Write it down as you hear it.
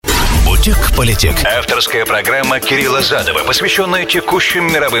Politic. Авторская программа Кирилла Задова, посвященная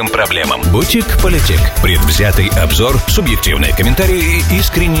текущим мировым проблемам. Politic. Предвзятый обзор, субъективные комментарии и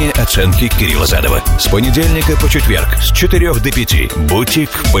искренние оценки Кирилла Задова. С понедельника по четверг с 4 до 5.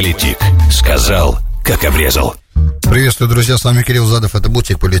 Politic. Сказал, как обрезал. Приветствую, друзья, с вами Кирилл Задов, это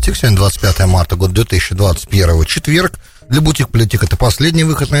Politic. Сегодня 25 марта, год 2021, четверг. Для Politic это последний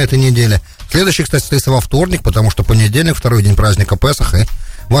выход на этой неделе. Следующий, кстати, состоится во вторник, потому что понедельник, второй день праздника Песах, и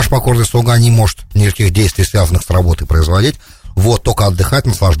ваш покорный слуга не может никаких действий, связанных с работой, производить. Вот, только отдыхать,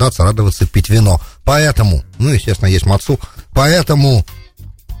 наслаждаться, радоваться, пить вино. Поэтому, естественно, есть мацу, поэтому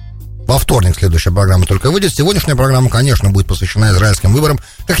во вторник следующая программа только выйдет. Сегодняшняя программа, конечно, будет посвящена израильским выборам,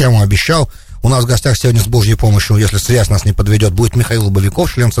 как я вам обещал. У нас в гостях сегодня с Божьей помощью, если связь нас не подведет, будет Михаил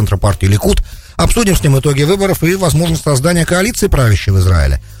Лобовиков, член Центра партии Ликуд. Обсудим с ним итоги выборов и возможность создания коалиции, правящей в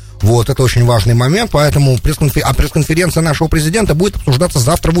Израиле. Вот, это очень важный момент, поэтому пресс-конференция нашего президента будет обсуждаться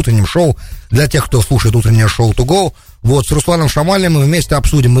завтра в утреннем шоу. Для тех, кто слушает утреннее шоу «To Go», вот, с Русланом Шамальным мы вместе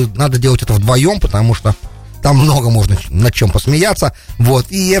обсудим. Надо делать это вдвоем, потому что там много можно над чем посмеяться. Вот,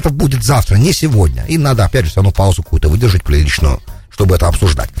 и это будет завтра, не сегодня. И надо, опять же, все равно паузу какую-то выдержать приличную, чтобы это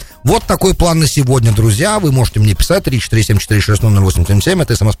обсуждать. Вот такой план на сегодня, друзья. Вы можете мне писать 347-460-0877.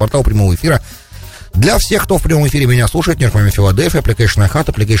 Это СМС-портал прямого эфира. Для всех, кто в прямом эфире меня слушает, не кроме Филадельфии, Application iHeart,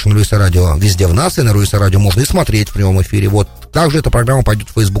 Application Руиса Радио везде в нас, и на Руиса Радио можно и смотреть в прямом эфире. Вот. Также эта программа пойдет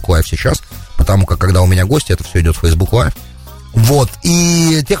в Facebook Live сейчас, потому как, когда у меня гости, это все идет в Facebook Live. Вот.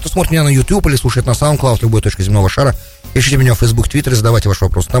 И те, кто смотрит меня на YouTube или слушает на SoundCloud, в любой точке земного шара, ищите меня в Facebook, Twitter, задавайте ваши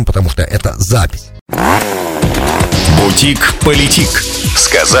вопросы там, потому что это запись. Politic.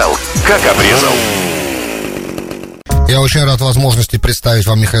 Сказал, как обрезал. Я очень рад возможности представить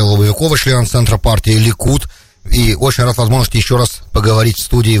вам Михаила Лобовикова, члена Центра партии Ликуд. И очень рад возможности еще раз поговорить в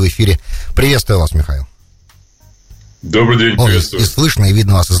студии, в эфире. Приветствую вас, Михаил. Добрый день, приветствую. И слышно, и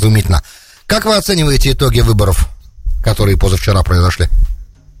видно вас изумительно. Как вы оцениваете итоги выборов, которые позавчера произошли?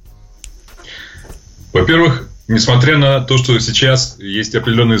 Во-первых, несмотря на то, что сейчас есть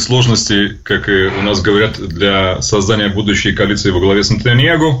определенные сложности, как и у нас говорят, для создания будущей коалиции во главе с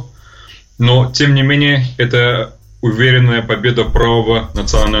Нетаниягу, но, тем не менее, это уверенная победа правого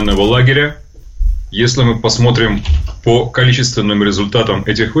национального лагеря. Если мы посмотрим по количественным результатам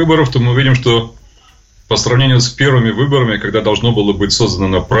этих выборов, то мы увидим, что по сравнению с первыми выборами, когда должно было быть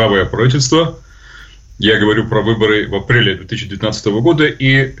создано правое правительство, я говорю про выборы в апреле 2019 года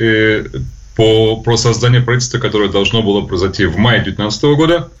и про создание правительства, которое должно было произойти в мае 2019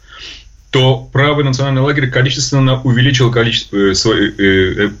 года, то правый национальный лагерь количественно увеличил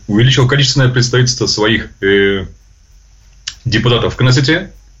количественное представительство своих депутатов в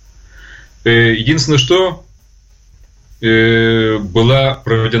Кнессете. Единственное, что была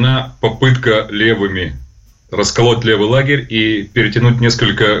проведена попытка левыми расколоть левый лагерь и перетянуть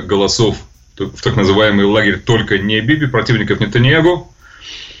несколько голосов в так называемый лагерь «Только не Биби», противников Нетаниягу.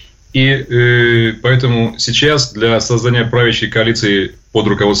 И поэтому сейчас для создания правящей коалиции под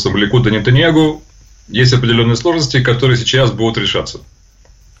руководством Ликуда Нетаниягу есть определенные сложности, которые сейчас будут решаться.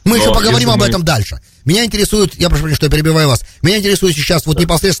 Мы еще поговорим об этом дальше. Меня интересует, я прошу прощения, что я перебиваю вас, меня интересует сейчас вот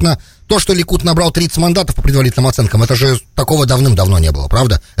непосредственно то, что Ликуд набрал 30 мандатов по предварительным оценкам. Это же такого давным-давно не было,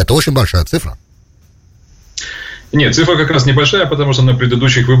 правда? Это очень большая цифра. Нет, цифра как раз небольшая, потому что на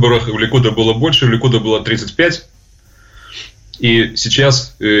предыдущих выборах у Ликуда было больше, у Ликуда было 35. И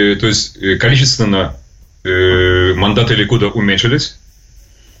сейчас, то есть количественно мандаты Ликуда уменьшились.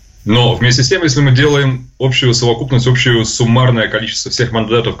 Но вместе с тем, если мы делаем общую совокупность, общее суммарное количество всех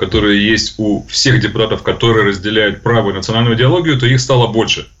мандатов, которые есть у всех депутатов, которые разделяют правую национальную идеологию, то их стало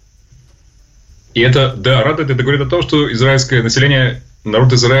больше. И это, да, радует, это говорит о том, что израильское население,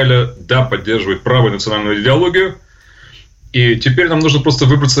 народ Израиля, да, поддерживает правую национальную идеологию. И теперь нам нужно просто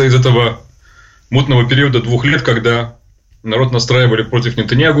выбраться из этого мутного периода 2 лет, когда народ настраивали против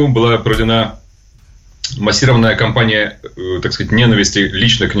Нетаниягу, была проведена массированная кампания, так сказать, ненависти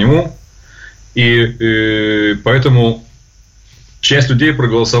лично к нему. И поэтому часть людей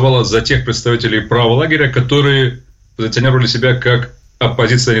проголосовала за тех представителей правого лагеря, которые позиционировали себя как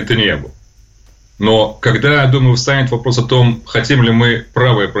оппозиция Нетаниягу. Но когда, я думаю, встанет вопрос о том, хотим ли мы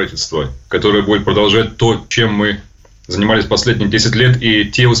правое правительство, которое будет продолжать то, чем мы занимались последние 10 лет, и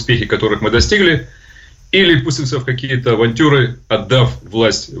те успехи, которых мы достигли, или пустимся в какие-то авантюры, отдав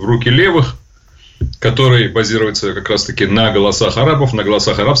власть в руки левых, которые базируются как раз-таки на голосах арабов, на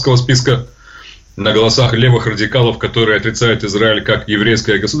голосах арабского списка, на голосах левых радикалов, которые отрицают Израиль как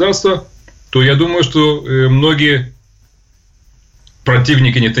еврейское государство, то я думаю, что многие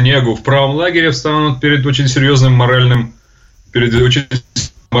противники Нетаниягу в правом лагере встанут перед очень серьезным моральной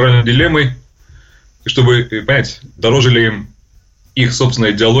дилеммой, чтобы понять, дороже ли им их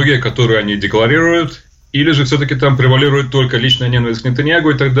собственная идеология, которую они декларируют, или же все-таки там превалирует только личная ненависть к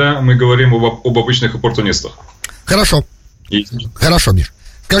Нетаниягу, и тогда мы говорим об обычных оппортунистах. Хорошо. Хорошо, Миш.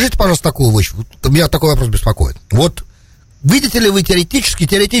 Скажите, пожалуйста, такую вещь. Меня такой вопрос беспокоит. Вот видите ли вы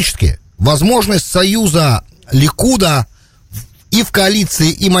теоретически возможность союза Ликуда и в коалиции,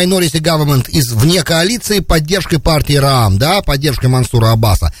 и minority government вне коалиции поддержкой партии Раам, да, поддержкой Мансура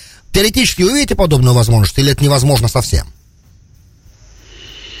Аббаса? Теоретически вы видите подобную возможность, или это невозможно совсем?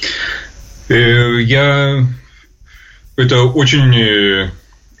 Это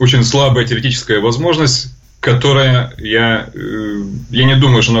очень слабая теоретическая возможность, которая, я не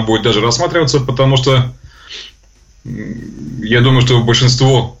думаю, что она будет даже рассматриваться, потому что я думаю, что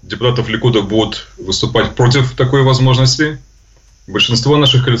большинство депутатов Ликуда будут выступать против такой возможности. Большинство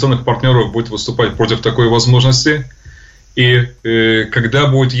наших коалиционных партнеров будет выступать против такой возможности. И когда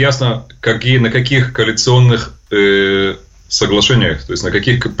будет ясно, на каких коалиционных соглашениях, то есть на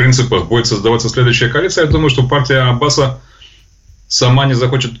каких принципах будет создаваться следующая коалиция, я думаю, что партия Аббаса сама не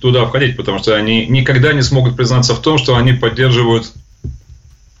захочет туда входить, потому что они никогда не смогут признаться в том, что они поддерживают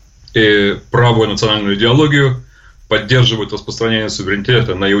правую национальную идеологию, поддерживают распространение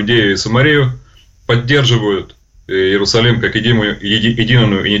суверенитета на Иудею и Самарию, поддерживают Иерусалим как единую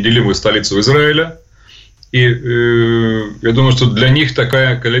и неделимую столицу Израиля. И я думаю, что для них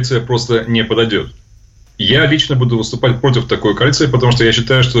такая коалиция просто не подойдет. Я лично буду выступать против такой коалиции, потому что я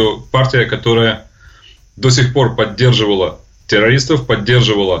считаю, что партия, которая до сих пор поддерживала террористов,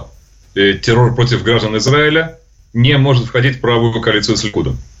 поддерживала террор против граждан Израиля, не может входить в правую коалицию с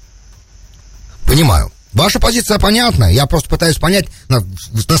Ликудом. Понимаю. Ваша позиция понятна. Я просто пытаюсь понять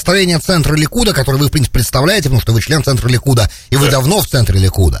настроение центра Ликуда, который вы, в принципе, представляете, потому что вы член центра Ликуда, и вы давно в центре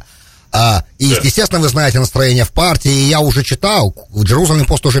Ликуда. Естественно, вы знаете настроение в партии, и я уже читал, Jerusalem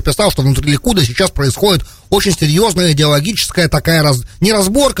Post уже писал, что внутри Ликуда сейчас происходит очень серьезная идеологическая такая, не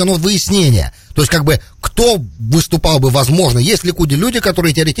разборка, но выяснение. То есть, кто выступал бы, возможно, есть в Ликуде люди,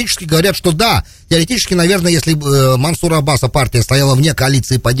 которые теоретически говорят, что да, теоретически, наверное, если Мансура Аббаса партия стояла вне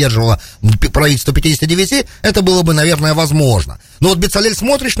коалиции и поддерживала правительство 59, это было бы, наверное, возможно. Но вот Бецалель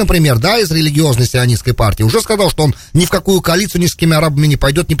Смотрич, например, да, из религиозной сионистской партии, уже сказал, что он ни в какую коалицию ни с какими арабами не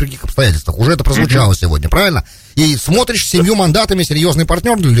пойдет ни при каких обстоятельствах. Уже это прозвучало сегодня, правильно? И Смотрич с 7 мандатами серьезный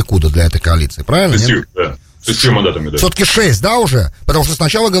партнер для Ликуда, для этой коалиции, правильно? 6, да. 6 мандатами, да. Все-таки 6, да, уже? Потому что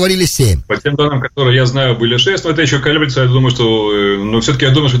сначала говорили 7. По тем данным, которые я знаю, были 6, но это еще колеблется, я думаю, что... Но все-таки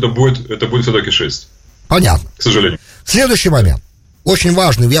я думаю, что это будет все-таки 6. Понятно. К сожалению. Следующий момент. Очень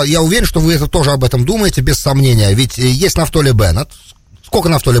важный. Я уверен, что вы это тоже об этом думаете, без сомнения. Ведь есть Нафтали Беннет. Сколько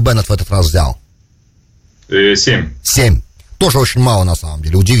Нафтали Беннет в этот раз взял? 7. 7. Тоже очень мало, на самом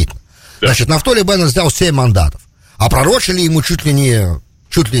деле. Удивительно. Да. Значит, Нафтали Беннет взял 7 мандатов. А пророчили ему чуть ли не...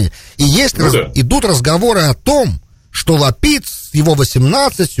 И идут разговоры о том, что Лапид с его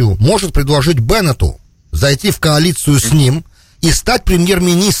 18 может предложить Беннету зайти в коалицию с ним и стать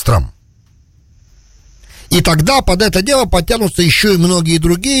премьер-министром. И тогда под это дело подтянутся еще и многие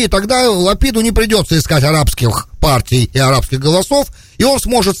другие, и тогда Лапиду не придется искать арабских партий и арабских голосов, и он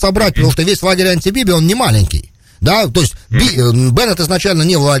сможет собрать, потому что весь лагерь антибиби, он не маленький. Да, то есть Беннет изначально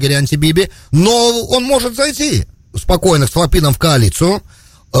не в лагере антибиби, но он может зайти спокойно с Лапидом в коалицию.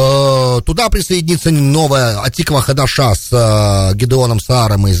 Туда присоединится новая Атиква Хадаша с Гидеоном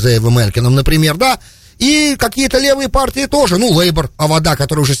Сааром и Зеевым Элькином, например, да, и какие-то левые партии тоже, Лейбор, Авода,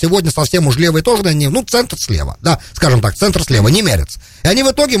 который уже сегодня совсем уж левый тоже, центр слева, да, скажем так, центр слева, немерец. И они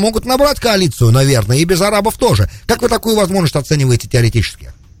в итоге могут набрать коалицию, наверное, и без арабов тоже. Как вы такую возможность оцениваете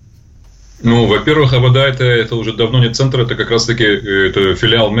теоретически? Во-первых, Авода это уже давно не центр, это как раз-таки это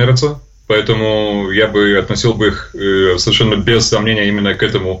филиал Мереца. Поэтому я бы относил бы их совершенно без сомнения именно к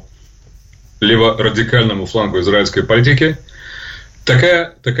этому леворадикальному флангу израильской политики.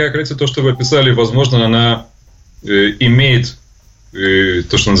 Такая коалиция, то, что вы описали, возможно, она имеет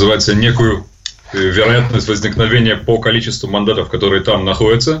то, что называется, некую вероятность возникновения по количеству мандатов, которые там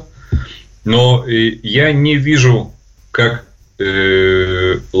находятся. Но я не вижу, как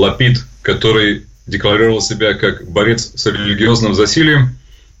Лапид, который декларировал себя как борец с религиозным засильем,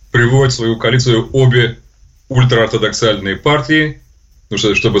 приводит в свою коалицию обе ультраортодоксальные партии. Потому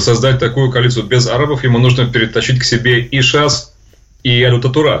что, чтобы создать такую коалицию без арабов, ему нужно перетащить к себе и ШАС, и Ядут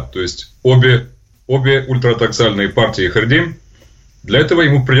а-Тора. То есть обе ультраортодоксальные партии Хардим. Для этого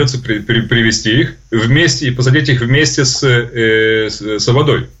ему придется привести их вместе и посадить их вместе с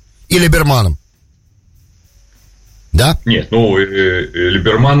Аводой. И Либерманом. Да? Нет,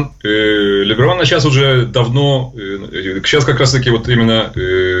 Либерман сейчас уже давно, сейчас как раз таки вот именно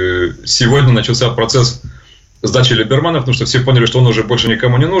сегодня начался процесс сдачи Либермана, потому что все поняли, что он уже больше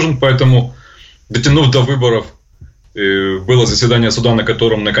никому не нужен, поэтому, дотянув до выборов было заседание суда, на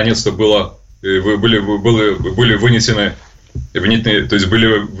котором наконец-то были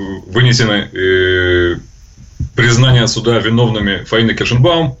вынесены признания суда виновными Фаины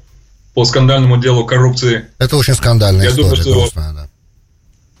Киршенбаум по скандальному делу коррупции. Это очень скандальная история, думаю, что грустная, да.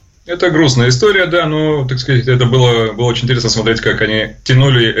 Это грустная история, да, но, так сказать, это было очень интересно смотреть, как они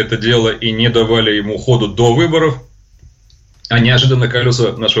тянули это дело и не давали ему ходу до выборов, а неожиданно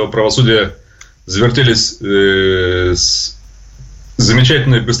колеса нашего правосудия завертелись с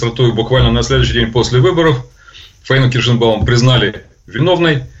замечательной быстротой буквально на следующий день после выборов. Фаину Киршенбаум признали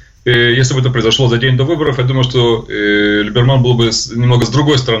виновной. Если бы это произошло за день до выборов, я думаю, что Либерман был бы немного с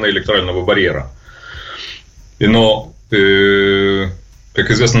другой стороны электорального барьера. Но,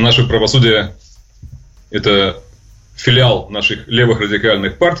 как известно, наше правосудие – это филиал наших левых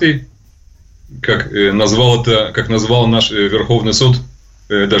радикальных партий, как назвал наш Верховный суд,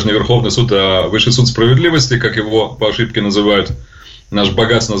 даже не Верховный суд, а Высший суд справедливости, как его по ошибке называют. Наш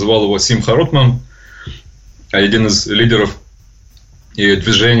Багац назвал его Симха Ротман, а один из лидеров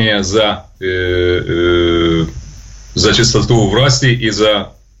движения за чистоту власти и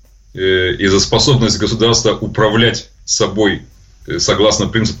за способность государства управлять собой согласно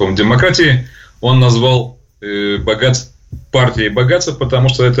принципам демократии, он назвал Багац партией Багаца, потому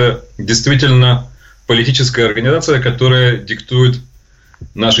что это действительно политическая организация, которая диктует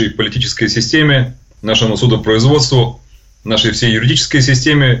нашей политической системе, нашему судопроизводству, нашей всей юридической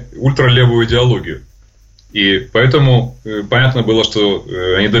системе ультралевую идеологию. И поэтому понятно было, что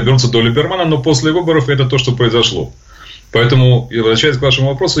они доберутся до Либермана, но после выборов это то, что произошло. Поэтому, возвращаясь к вашему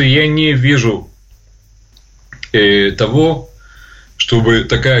вопросу, я не вижу того, чтобы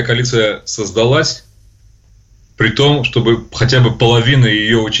такая коалиция создалась, при том, чтобы хотя бы половина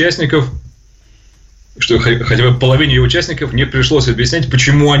ее участников, не пришлось объяснять,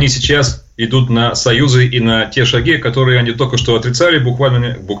 почему они сейчас идут на союзы и на те шаги, которые они только что отрицали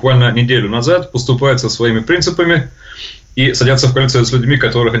буквально неделю назад, поступают со своими принципами и садятся в коалицию с людьми,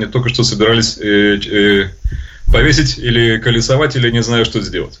 которых они только что собирались повесить или колесовать, или не знаю, что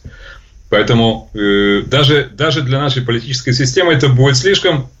сделать. Поэтому даже для нашей политической системы это будет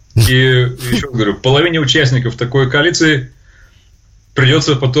слишком. И еще говорю, половине участников такой коалиции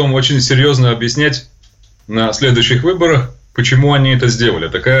придется потом очень серьезно объяснять на следующих выборах, почему они это сделали.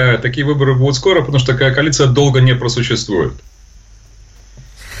 Такие выборы будут скоро, потому что такая коалиция долго не просуществует.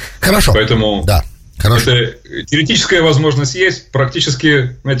 Хорошо. Поэтому это теоретическая возможность есть,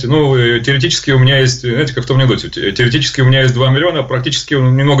 практически, знаете, теоретически у меня есть, знаете, как в том анекдоте, теоретически у меня есть 2 миллиона, а практически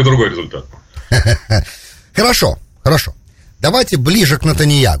немного другой результат. Хорошо. Давайте ближе к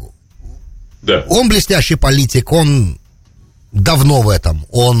Нетаниягу. Да. Он блестящий политик, он давно в этом,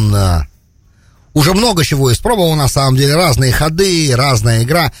 он уже много чего испробовал, на самом деле, разные ходы, разная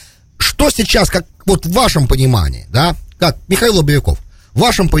игра. Что сейчас, как вот в вашем понимании, да, как Михаил Лобовиков, в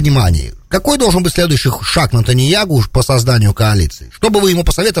вашем понимании, какой должен быть следующий шаг Нетаниягу по созданию коалиции? Что бы вы ему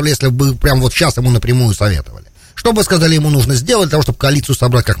посоветовали, если бы прямо вот сейчас ему напрямую советовали? Что бы сказали ему нужно сделать для того, чтобы коалицию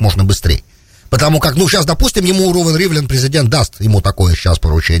собрать как можно быстрее? Потому как, сейчас, допустим, ему Рувен Ривлин, президент, даст ему такое сейчас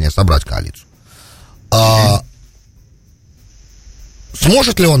поручение собрать коалицию.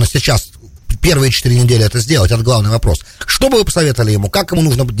 Сможет ли он сейчас первые 4 недели это сделать? Это главный вопрос. Что бы вы посоветовали ему? Как ему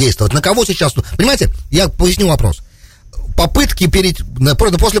нужно действовать? На кого сейчас? Понимаете, я поясню вопрос. Попытки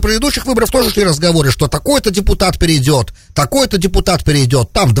после предыдущих выборов тоже шли разговоры, что такой-то депутат перейдет, там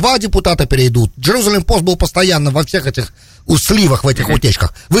 2 депутата перейдут. Jerusalem Post был постоянно во всех этих сливах, в этих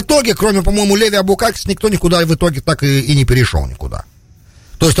утечках. В итоге, кроме, по-моему, Леви Абукакис, никто никуда в итоге так и не перешел никуда.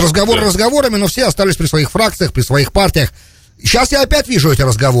 То есть разговоры разговорами, но все остались при своих фракциях, при своих партиях. Сейчас я опять вижу эти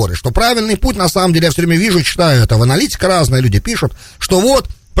разговоры, что правильный путь, на самом деле, я все время вижу, читаю это в аналитике, разные люди пишут, что вот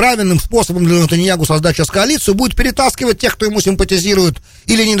правильным способом для Нетаниягу создать сейчас коалицию будет перетаскивать тех, кто ему симпатизирует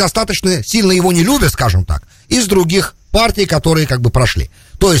или недостаточно сильно его не любит, скажем так, из других партий, которые как бы прошли.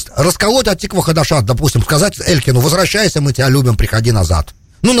 То есть расколоть от Тиква Хадашат, допустим, сказать Элькину: возвращайся, мы тебя любим, приходи назад.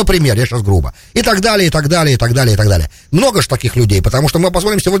 Например, я сейчас грубо. И так далее, и так далее, и так далее, и так далее. Много же таких людей, потому что мы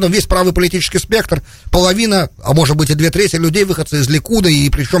посмотрим сегодня весь правый политический спектр, половина, а может быть и 2/3 людей выходцы из Ликуда, и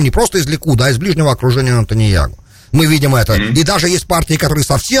причем не просто из Ликуда, а из ближнего окружения Нетаниягу. Мы видим это. И даже есть партии, которые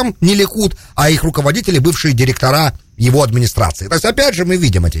совсем не Ликуд, а их руководители бывшие директора его администрации. То есть, опять же, мы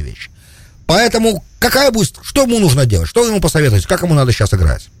видим эти вещи. Поэтому что ему нужно делать? Что ему посоветовать? Как ему надо сейчас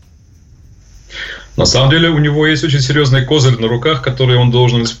играть? На самом деле у него есть очень серьезный козырь на руках, который он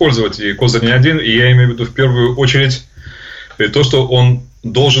должен использовать. И козырь не один. И я имею в виду в первую очередь то, что он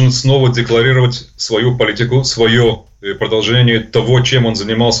должен снова декларировать свою политику, свое продолжение того, чем он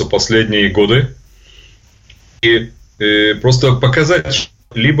занимался последние годы. И просто показать,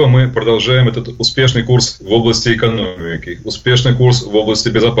 либо мы продолжаем этот успешный курс в области экономики, успешный курс в области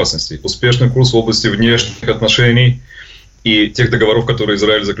безопасности, успешный курс в области внешних отношений и тех договоров, которые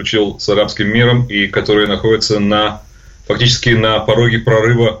Израиль заключил с арабским миром и которые находятся фактически на пороге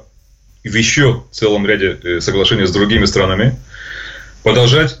прорыва в еще целом ряде соглашений с другими странами,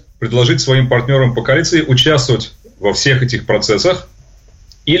 предложить своим партнерам по коалиции участвовать во всех этих процессах,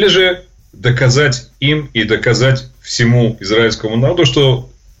 или же доказать им и доказать всему израильскому народу, что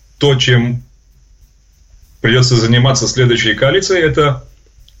то, чем придется заниматься следующей коалицией, это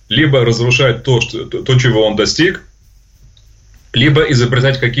либо разрушать то, чего он достиг, либо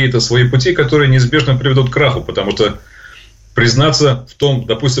изобретать какие-то свои пути, которые неизбежно приведут к краху, потому что признаться в том,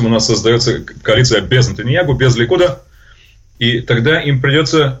 допустим, у нас создается коалиция без Нетаниягу, без Ликуда, и тогда им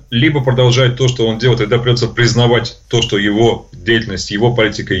придется либо продолжать то, что он делает, тогда придется признавать то, что его деятельность, его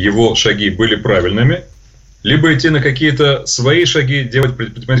политика, его шаги были правильными, либо идти на какие-то свои шаги,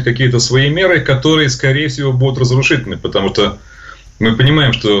 предпринимать какие-то свои меры, которые, скорее всего, будут разрушительны, потому что мы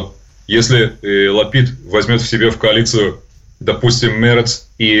понимаем, что если Лапид возьмет в себе в коалицию, допустим, Мерец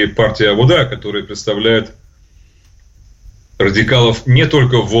и партия Авода, которые представляют радикалов не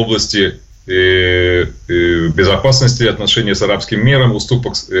только в области безопасности, отношений с арабским миром,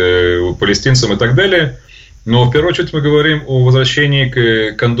 уступок палестинцам и так далее. Но в первую очередь мы говорим о возвращении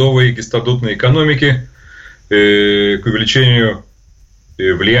к кондовой гестадутной экономике, к увеличению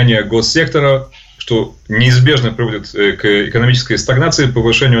влияния госсектора, что неизбежно приводит к экономической стагнации,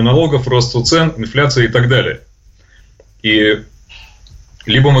 повышению налогов, росту цен, инфляции и так далее. И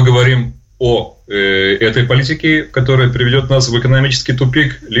либо мы говорим о этой политике, которая приведет нас в экономический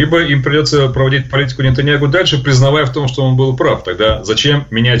тупик, либо им придется проводить политику Нетаниягу дальше, признавая в том, что он был прав. Тогда зачем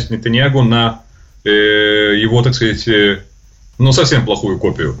менять Нетаниягу на его, так сказать, совсем плохую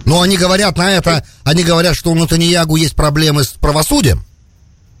копию? Но они говорят на это, они говорят, что у Нетаниягу есть проблемы с правосудием.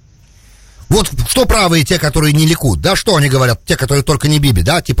 Вот что правые те, которые не Ликуд, да, что они говорят, те, которые только не Биби,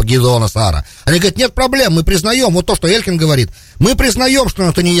 да, типа Гидеона Саара. Они говорят, нет проблем, мы признаем, вот то, что Элькин говорит, мы признаем, что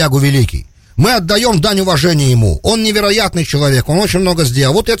Нетаниягу великий. Мы отдаем дань уважения ему. Он невероятный человек, он очень много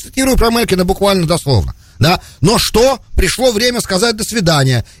сделал. Вот я цитирую про Элькина буквально дословно. Да? Но что? Пришло время сказать «до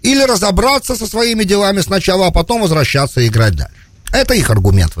свидания». Или разобраться со своими делами сначала, а потом возвращаться и играть дальше. Это их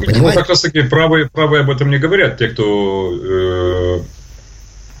аргумент, вы понимаете? Как раз таки правые об этом не говорят. Те, кто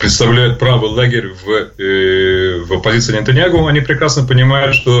представляют правый лагерь в оппозиции Нетаниягу, они прекрасно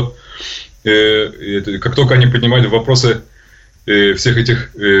понимают, что как только они поднимают вопросы всех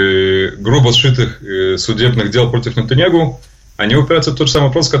этих грубо сшитых судебных дел против Нетаниягу, они упираются в тот же самый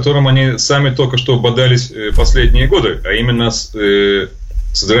вопрос, с которым они сами только что бодались последние годы, а именно с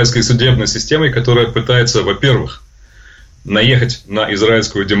израильской судебной системой, которая пытается, во-первых, наехать на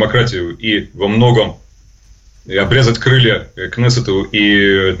израильскую демократию и во многом обрезать крылья Кнессету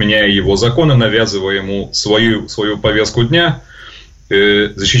и отменяя его законы, навязывая ему свою повестку дня,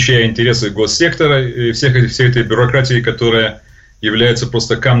 защищая интересы госсектора и всей этой бюрократии, которая является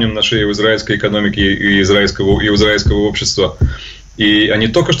просто камнем на шее в израильской экономике и израильского общества. И они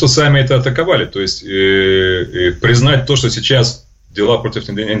только что сами это атаковали. То есть признать то, что сейчас дела против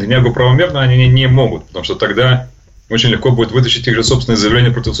Нетаниягу правомерно, они не могут, потому что тогда очень легко будет вытащить их же собственные заявления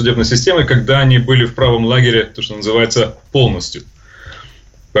против судебной системы, когда они были в правом лагере, то, что называется, полностью.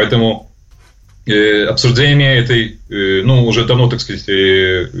 Поэтому обсуждение этой, уже давно, так сказать,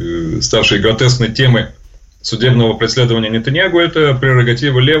 ставшей гротескной темы судебного преследования Нетаниягу, это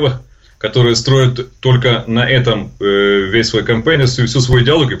прерогатива левых, которые строят только на этом весь свой кампейн, всю свою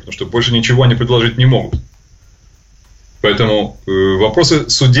идеологию, потому что больше ничего они предложить не могут. Поэтому вопросы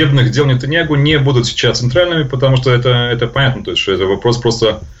судебных дел Нетаниягу не будут сейчас центральными, потому что это понятно, то есть, что это вопрос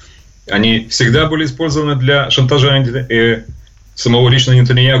просто... Они всегда были использованы для шантажа самого лично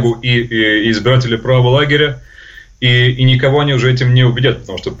Нетаниягу и избирателей правого лагеря, и никого они уже этим не убедят,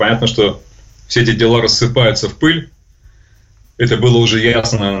 потому что понятно, что все эти дела рассыпаются в пыль. Это было уже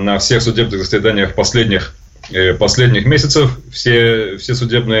ясно на всех судебных заседаниях последних месяцев. Все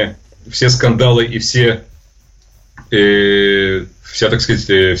судебные, все скандалы и вся, так сказать,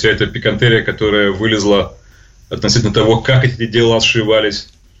 вся эта пикантерия, которая вылезла относительно того, как эти дела сшивались,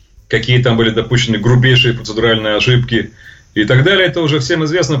 какие там были допущены грубейшие процедуральные ошибки и так далее, это уже всем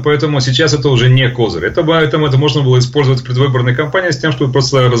известно, поэтому сейчас это уже не козырь. Это можно было использовать в предвыборной кампании с тем, чтобы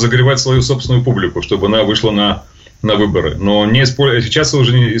просто разогревать свою собственную публику, чтобы она вышла на выборы. Но сейчас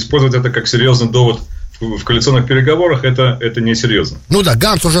уже не использовать это как серьезный довод в коалиционных переговорах, это несерьезно. Ну да,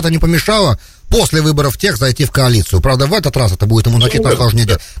 Ганцу уже это не помешало после выборов тех зайти в коалицию. Правда, в этот раз это будет ему значительно сложнее.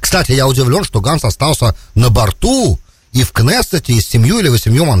 Да. Кстати, я удивлен, что Ганц остался на борту и в Кнессете, и с 7 или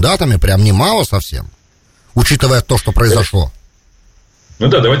 8 мандатами, прям немало совсем, учитывая то, что произошло. Ну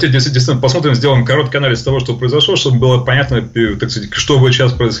да, давайте действительно посмотрим, сделаем короткий анализ того, что произошло, чтобы было понятно, так сказать, что будет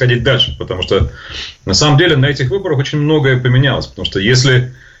сейчас происходить дальше. Потому что, на самом деле, на этих выборах очень многое поменялось. Потому что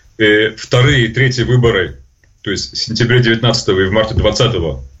если вторые и третьи выборы, то есть в сентябре 19 и в марте 20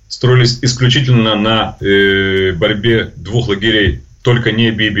 строились исключительно на борьбе двух лагерей «Только не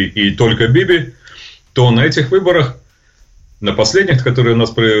Биби» и «Только Биби», то на этих выборах, на последних, которые у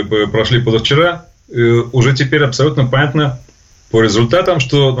нас прошли позавчера, уже теперь абсолютно понятно по результатам,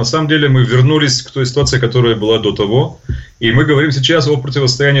 что на самом деле мы вернулись к той ситуации, которая была до того. И мы говорим сейчас о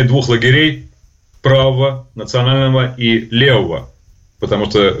противостоянии двух лагерей: правого, национального и левого. Потому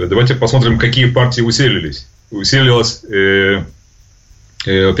что давайте посмотрим, какие партии усилились. Усилилась,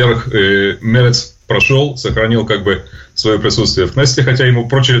 во-первых, Мерец прошел, сохранил как бы свое присутствие в Кнессете, хотя ему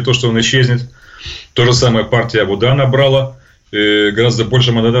прочили то, что он исчезнет. То же самое партия Абуда набрала гораздо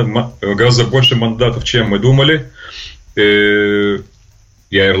больше мандатов, чем мы думали.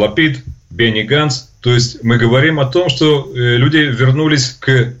 Яир Лапид, Бенни Ганц. То есть мы говорим о том, что люди вернулись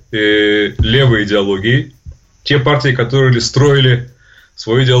к левой идеологии. Те партии, которые строили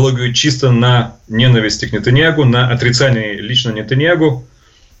свою идеологию чисто на ненависти к Нетаниягу, на отрицании лично Нетаниягу,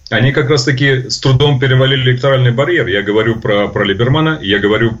 они как раз-таки с трудом перевалили электоральный барьер. Я говорю про Либермана, я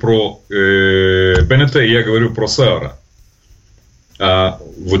говорю про Беннета, и я говорю про Саара. А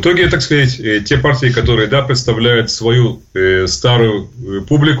в итоге, так сказать, те партии, которые, да, представляют свою старую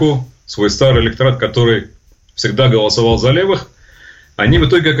публику, свой старый электорат, который всегда голосовал за левых, они в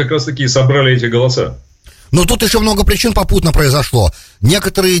итоге как раз-таки собрали эти голоса. Но тут еще много причин попутно произошло.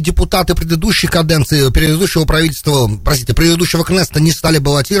 Некоторые депутаты предыдущей каденции, предыдущего правительства, предыдущего Кнессета не стали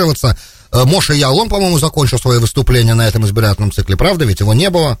баллотироваться. Моше Яалон, по-моему, закончил свое выступление на этом избирательном цикле, правда? Ведь его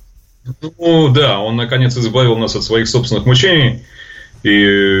не было. Ну да, он наконец избавил нас от своих собственных мучений.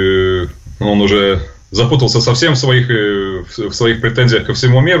 И он уже запутался совсем в своих претензиях ко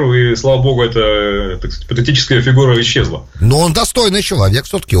всему миру, и, слава богу, эта, так сказать, патетическая фигура исчезла. Но он достойный человек,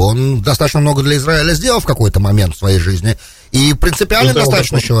 все-таки. Он достаточно много для Израиля сделал в какой-то момент в своей жизни. И принципиальный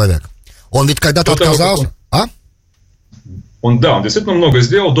достаточно человек. Он ведь когда-то отказался. Он действительно много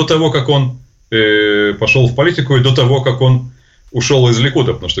сделал до того, как он пошел в политику, и до того, как он ушел из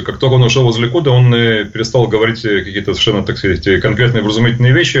Ликуда, потому что как только он ушел из Ликуда, он перестал говорить какие-то совершенно, так сказать, конкретные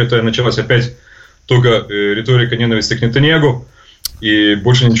вразумительные вещи. Это началась опять только риторика ненависти к Нетаниягу, и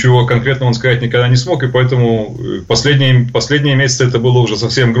больше ничего конкретного он сказать никогда не смог, и поэтому последние месяцы это было уже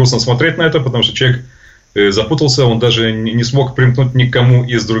совсем грустно смотреть на это, потому что человек запутался, он даже не смог примкнуть никому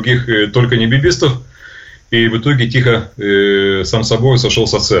из других только не бибистов, и в итоге тихо сам собой сошел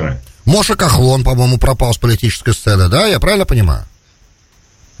со сцены. Моше Кахлон, по-моему, пропал с политической сцены, да? Я правильно понимаю?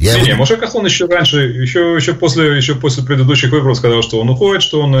 Не, Моше Кахлон еще раньше, еще после предыдущих выборов сказал, что он уходит,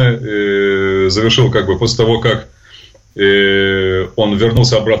 что он завершил как бы после того, как он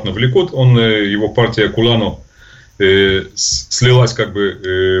вернулся обратно в Ликуд, его партия Кулану слилась, как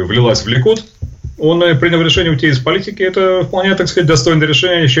бы влилась в Ликуд. Он принял решение уйти из политики. Это вполне, так сказать, достойное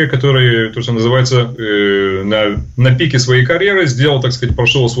решение. Человек, который, то, что называется, на пике своей карьеры сделал, так сказать,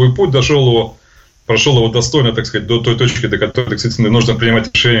 прошел свой путь, прошел его достойно, так сказать, до той точки, до которой, так сказать, нужно принимать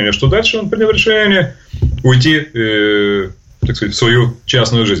решение, что дальше. Он принял решение уйти, так сказать, в свою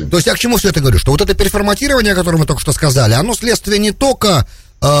частную жизнь. То есть я к чему все это говорю? Что вот это переформатирование, о котором мы только что сказали, оно следствие не только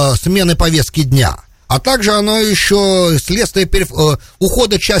смены повестки дня, а также оно еще следствие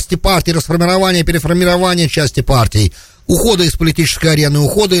ухода части партий, расформирования, переформирования части партий, ухода из политической арены,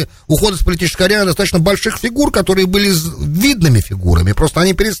 ухода из политической арены достаточно больших фигур, которые были видными фигурами. Просто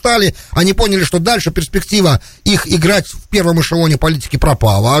они перестали, они поняли, что дальше перспектива их играть в первом эшелоне политики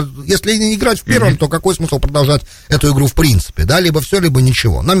пропала. А если не играть в первом, то какой смысл продолжать эту игру в принципе, да? Либо все, либо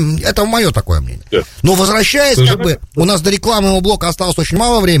ничего. Это мое такое мнение. Но возвращаясь, у нас до рекламного блока осталось очень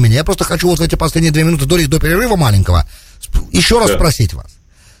мало времени. Я просто хочу вот в эти последние 2 минуты до перерыва маленького еще раз спросить вас.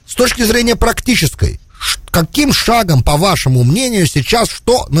 С точки зрения практической, каким шагом, по вашему мнению, сейчас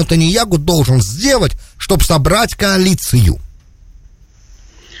что Нетаниягу должен сделать, чтобы собрать коалицию?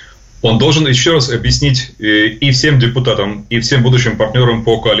 Он должен еще раз объяснить и всем депутатам, и всем будущим партнерам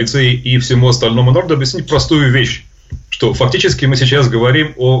по коалиции, и всему остальному народу объяснить простую вещь, что фактически мы сейчас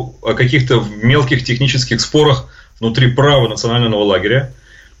говорим о каких-то мелких технических спорах внутри правого национального лагеря,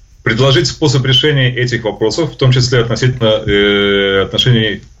 предложить способ решения этих вопросов, в том числе относительно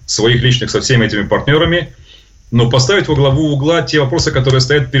отношений своих личных со всеми этими партнерами, но поставить во главу угла те вопросы, которые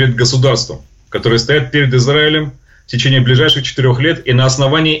стоят перед государством, которые стоят перед Израилем в течение ближайших 4 лет, и на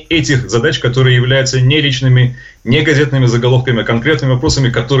основании этих задач, которые являются не личными, не газетными заголовками, а конкретными вопросами,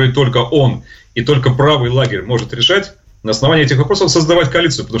 которые только он и только правый лагерь может решать, на основании этих вопросов создавать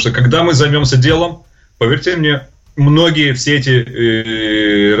коалицию. Потому что когда мы займемся делом, поверьте мне, многие все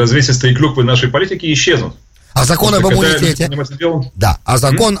эти развесистые клюквы нашей политики исчезнут. А закон об иммунитете? Да, а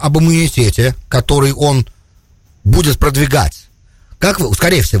закон об иммунитете, который он будет продвигать, как вы,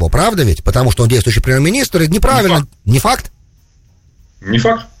 скорее всего, правда ведь? Потому что он действующий премьер-министр, это неправильно. Не факт? Не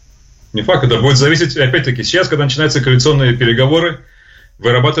факт. Не факт. Это будет зависеть, опять-таки, сейчас, когда начинаются коалиционные переговоры,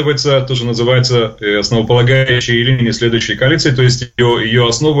 вырабатывается то, что называется основополагающие линии следующей коалиции, то есть ее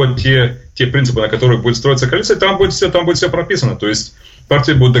основа, те принципы, на которых будет строиться коалиция, там будет все прописано. То есть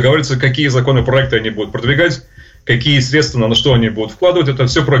партии будут договариваться, какие проекты они будут продвигать, какие средства, на что они будут вкладывать. Это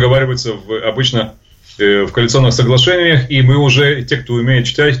все проговаривается обычно в коалиционных соглашениях, и мы уже, те, кто умеет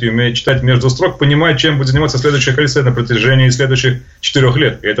читать между строк, понимают, чем будет заниматься следующая коалиция на протяжении следующих 4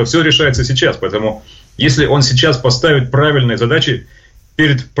 лет. И это все решается сейчас. Поэтому, если он сейчас поставит правильные задачи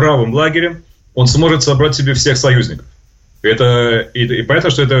перед правым лагерем, он сможет собрать себе всех союзников. И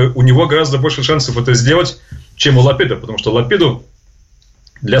понятно, что у него гораздо больше шансов это сделать, чем у Лапида, потому что Лапиду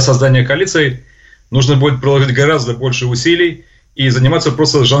для создания коалиции нужно будет приложить гораздо больше усилий и заниматься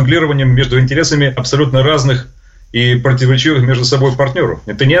просто жонглированием между интересами абсолютно разных и противоречивых между собой партнеров.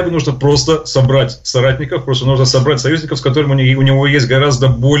 Нетаниягу нужно просто собрать соратников, просто нужно собрать союзников, с которыми у него есть гораздо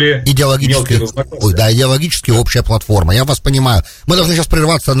более мелкие разногласия. Идеологически общая платформа. Я вас понимаю. Мы должны сейчас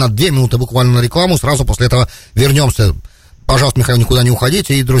прерваться на 2 минуты буквально на рекламу, сразу после этого вернемся. Пожалуйста, Михаил, никуда не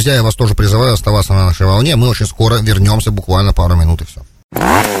уходите. И, друзья, я вас тоже призываю оставаться на нашей волне. Мы очень скоро вернемся, буквально пару минут и все.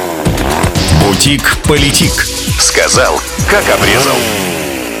 Politic. Сказал, как обрезал.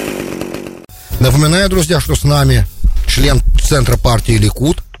 Напоминаю, друзья, что с нами член Центра партии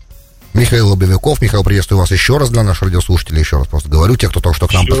Ликуд Михаил Лобовиков. Михаил, приветствую вас еще раз для наших радиослушателей. Еще раз просто говорю, те, кто только что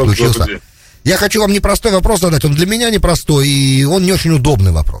к нам подключился. Я хочу вам непростой вопрос задать. Он для меня непростой, и он не очень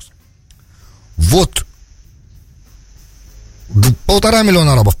удобный вопрос. Вот 1,5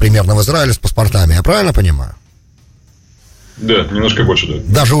 миллиона арабов примерно в Израиле с паспортами, я правильно понимаю? Да, немножко больше, да.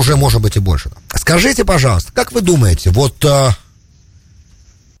 Даже уже, может быть, и больше. Да. Скажите, пожалуйста, как вы думаете, вот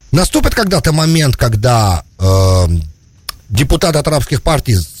наступит когда-то момент, когда депутаты от арабских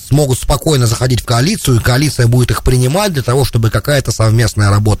партий смогут спокойно заходить в коалицию, и коалиция будет их принимать для того, чтобы какая-то совместная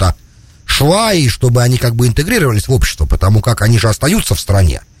работа шла, и чтобы они как бы интегрировались в общество, потому как они же остаются в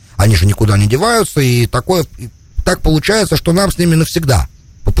стране, они же никуда не деваются, и так получается, что нам с ними навсегда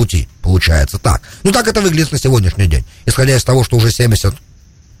по пути, получается так. Ну, так это выглядит на сегодняшний день. Исходя из того, что уже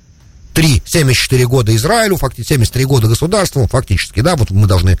 74 года Израилю, фактически 73 года государству, фактически, да, вот мы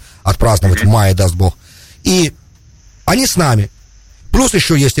должны отпраздновать в мае, даст Бог. И они с нами. Плюс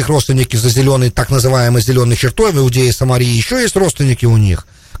еще есть их родственники за зеленой, так называемой зеленой чертой, в Иудее и Самарии, еще есть родственники у них,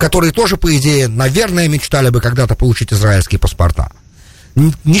 которые тоже, по идее, наверное, мечтали бы когда-то получить израильские паспорта.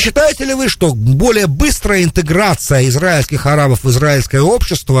 Не считаете ли вы, что более быстрая интеграция израильских арабов в израильское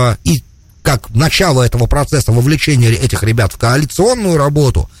общество и как начало этого процесса вовлечения этих ребят в коалиционную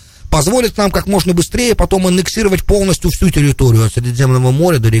работу позволит нам как можно быстрее потом аннексировать полностью всю территорию от Средиземного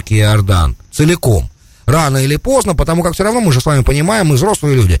моря до реки Иордан целиком? Рано или поздно, потому как все равно мы же с вами понимаем, мы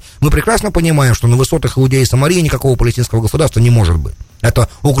взрослые люди, мы прекрасно понимаем, что на высотах Иудеи и Самарии никакого палестинского государства не может быть. Это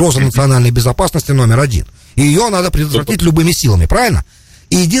угроза национальной безопасности номер 1. И ее надо предотвратить любыми силами, правильно?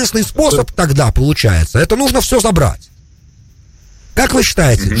 И единственный способ тогда, получается, это нужно все забрать. Как вы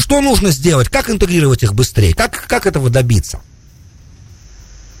считаете, что нужно сделать, как интегрировать их быстрее, как этого добиться?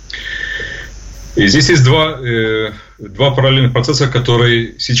 И здесь есть два параллельных процесса,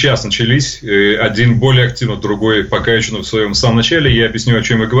 которые сейчас начались. Один более активно, другой пока еще в своем самом начале. Я объясню, о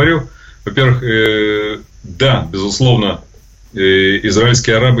чем я говорю. Во-первых, да, безусловно,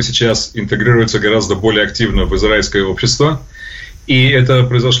 израильские арабы сейчас интегрируются гораздо более активно в израильское общество. И это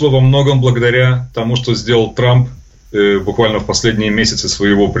произошло во многом благодаря тому, что сделал Трамп буквально в последние месяцы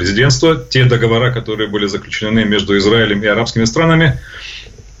своего президентства. Те договора, которые были заключены между Израилем и арабскими странами,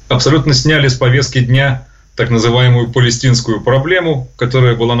 абсолютно сняли с повестки дня так называемую палестинскую проблему,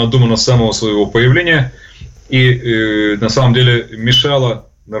 которая была надумана с самого своего появления и на самом деле мешала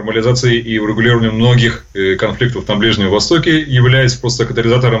нормализации и урегулированию многих конфликтов на Ближнем Востоке, являясь просто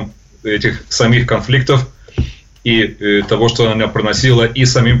катализатором этих самих конфликтов и того, что она приносила и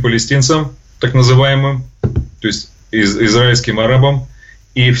самим палестинцам, так называемым, то есть израильским арабам,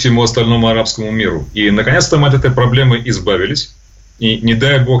 и всему остальному арабскому миру. И, наконец-то, мы от этой проблемы избавились. И, не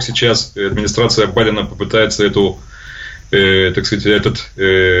дай бог, сейчас администрация Байдена попытается этот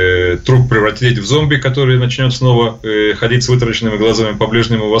труп превратить в зомби, который начнет снова ходить с вытаращенными глазами по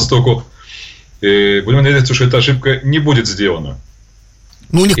Ближнему Востоку. Будем надеяться, что эта ошибка не будет сделана.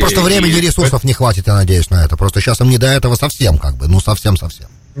 Ну, у них просто времени и ресурсов не хватит, я надеюсь, на это. Просто сейчас им не до этого совсем, совсем.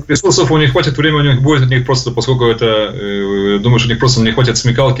 Ресурсов у них хватит, время у них будет, у них просто, поскольку это, думаю, что у них просто не хватит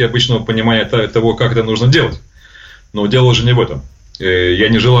смекалки, обычного понимания того, как это нужно делать. Но дело уже не в этом. Я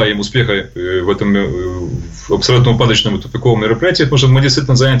не желаю им успеха в этом абсолютно упадочном и тупиковом мероприятии, потому что мы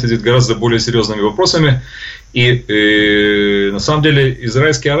действительно заняты здесь гораздо более серьезными вопросами. И на самом деле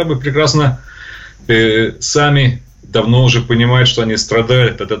израильские арабы прекрасно сами давно уже понимают, что они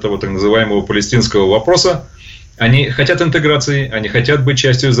страдают от этого так называемого палестинского вопроса. Они хотят интеграции, они хотят быть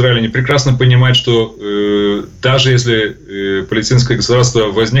частью Израиля, они прекрасно понимают, что даже если палестинское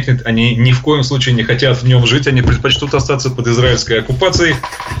государство возникнет, они ни в коем случае не хотят в нем жить, они предпочтут остаться под израильской оккупацией,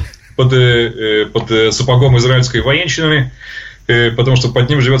 под сапогом израильской военщины, потому что под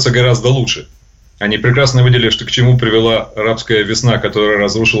ним живется гораздо лучше. Они прекрасно видели, что к чему привела арабская весна, которая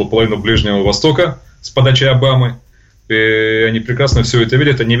разрушила половину Ближнего Востока с подачи Обамы. Они прекрасно все это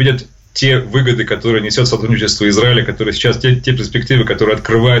видят, они видят те выгоды, которые несет сотрудничество Израиля, которые сейчас, те перспективы, которые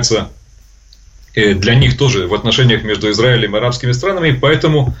открываются для них тоже в отношениях между Израилем и арабскими странами, и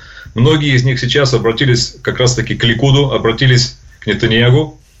поэтому многие из них сейчас обратились как раз-таки к Ликуду, обратились к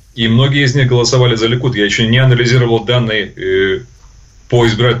Нетаниягу, и многие из них голосовали за Ликуд. Я еще не анализировал данные по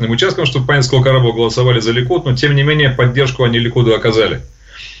избирательным участкам, чтобы понять, сколько арабов голосовали за Ликуд, но тем не менее поддержку они Ликуду оказали.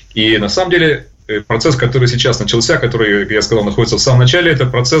 И на самом деле процесс, который сейчас начался, который, я сказал, находится в самом начале, это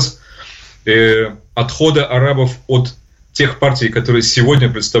процесс отхода арабов от тех партий, которые сегодня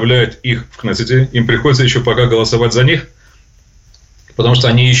представляют их в Кнессете. Им приходится еще пока голосовать за них, потому что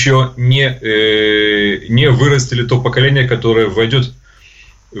они еще не вырастили то поколение, которое войдет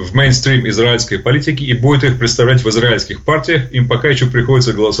в мейнстрим израильской политики и будет их представлять в израильских партиях. Им пока еще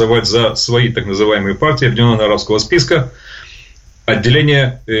приходится голосовать за свои так называемые партии Объединенного арабского списка.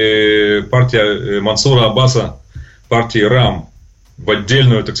 Отделение партии Мансура Аббаса, партии РАМ, в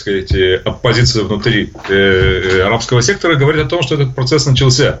отдельную, так сказать, оппозицию внутри арабского сектора, говорит о том, что этот процесс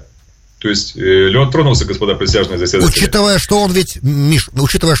начался. То есть лед тронулся, господа присяжные заседатели. Учитывая, что он ведь, Миш,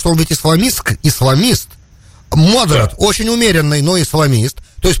 исламист, moderate, да. Очень умеренный, но исламист.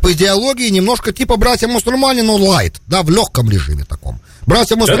 То есть по идеологии немножко типа братья-мусульмане, но light, да, в легком режиме таком.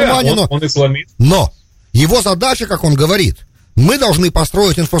 Братья-мусульмане, да, он исламист. Но его задача, как он говорит, мы должны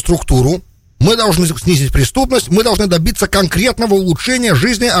построить инфраструктуру, мы должны снизить преступность, мы должны добиться конкретного улучшения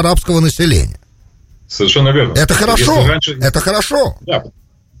жизни арабского населения. Совершенно верно. Это хорошо, это хорошо.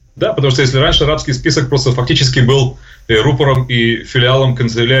 Да, потому что если раньше арабский список просто фактически был рупором и филиалом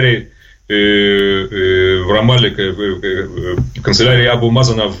канцелярии в Рамалле, канцелярии Абу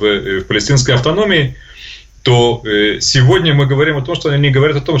Мазана в палестинской автономии, то сегодня мы говорим о том, что они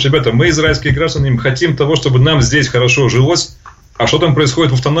говорят о том, что, ребята, мы, израильские граждане, хотим того, чтобы нам здесь хорошо жилось, а что там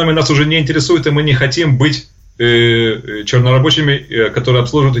происходит в автономии, нас уже не интересует, и мы не хотим быть чернорабочими, которые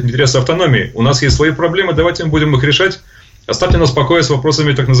обслуживают интересы автономии. У нас есть свои проблемы, давайте мы будем их решать. Оставьте нас в покое с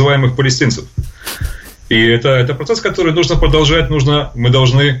вопросами так называемых палестинцев. И это процесс, который нужно продолжать, мы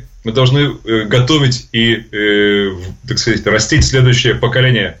должны готовить и, так сказать, растить следующее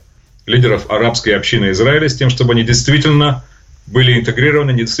поколение лидеров арабской общины Израиля с тем, чтобы они действительно были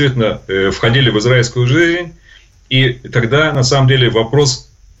интегрированы, действительно входили в израильскую жизнь. И тогда, на самом деле, вопрос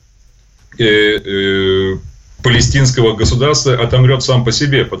палестинского государства отомрет сам по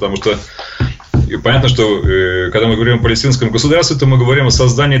себе, потому что понятно, что когда мы говорим о палестинском государстве, то мы говорим о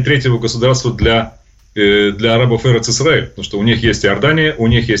создании третьего государства для арабов Эрец-Исраэль, потому что у них есть Иордания, у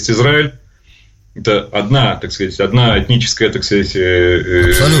них есть Израиль. Это одна этническая, так сказать,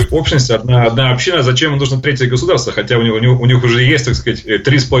 общность, одна община. Зачем им нужно третье государство? Хотя у них уже есть, так сказать,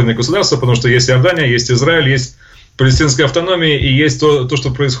 3,5 государства, потому что есть Иордания, есть Израиль, есть палестинская автономия и есть то,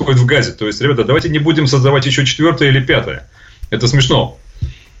 что происходит в Газе. То есть, ребята, давайте не будем создавать еще 4 или 5. Это смешно.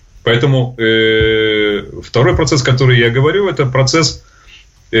 Поэтому второй процесс, который я говорю, это процесс,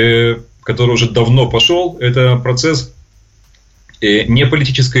 который уже давно пошел, это процесс не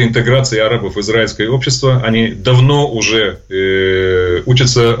политической интеграции арабов в израильское общество. Они давно уже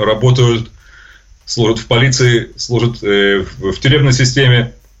учатся, работают, служат в полиции, служат в тюремной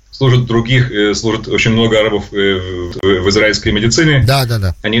системе, служат очень много арабов в израильской медицине.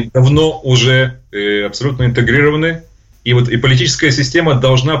 Да. Они давно уже абсолютно интегрированы. И политическая система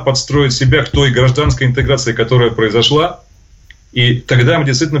должна подстроить себя к той гражданской интеграции, которая произошла. И тогда мы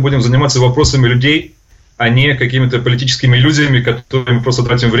действительно будем заниматься вопросами людей, а не какими-то политическими иллюзиями, которыми мы просто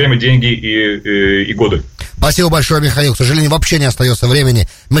тратим время, деньги и годы. Спасибо большое, Михаил. К сожалению, вообще не остается времени.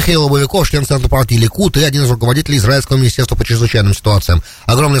 Михаил Обовиков, член Центра партии Ликуд и один из руководителей Израильского министерства по чрезвычайным ситуациям.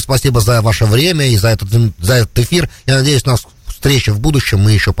 Огромное спасибо за ваше время и за этот эфир. Я надеюсь, у нас встреча в будущем,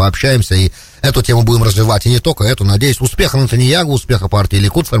 мы еще пообщаемся и эту тему будем развивать. И не только эту. Надеюсь, успеха Нетаниягу, успеха партии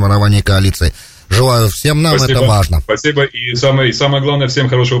Ликуд в формировании коалиции. Желаю всем нам, спасибо, это важно. Спасибо, и самое главное, всем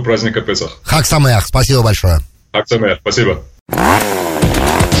хорошего праздника Песах. Хаг Самеах, спасибо большое. Хаг Самеах, спасибо.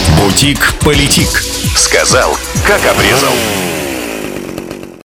 Бутик Politic. Сказал, как обрезал.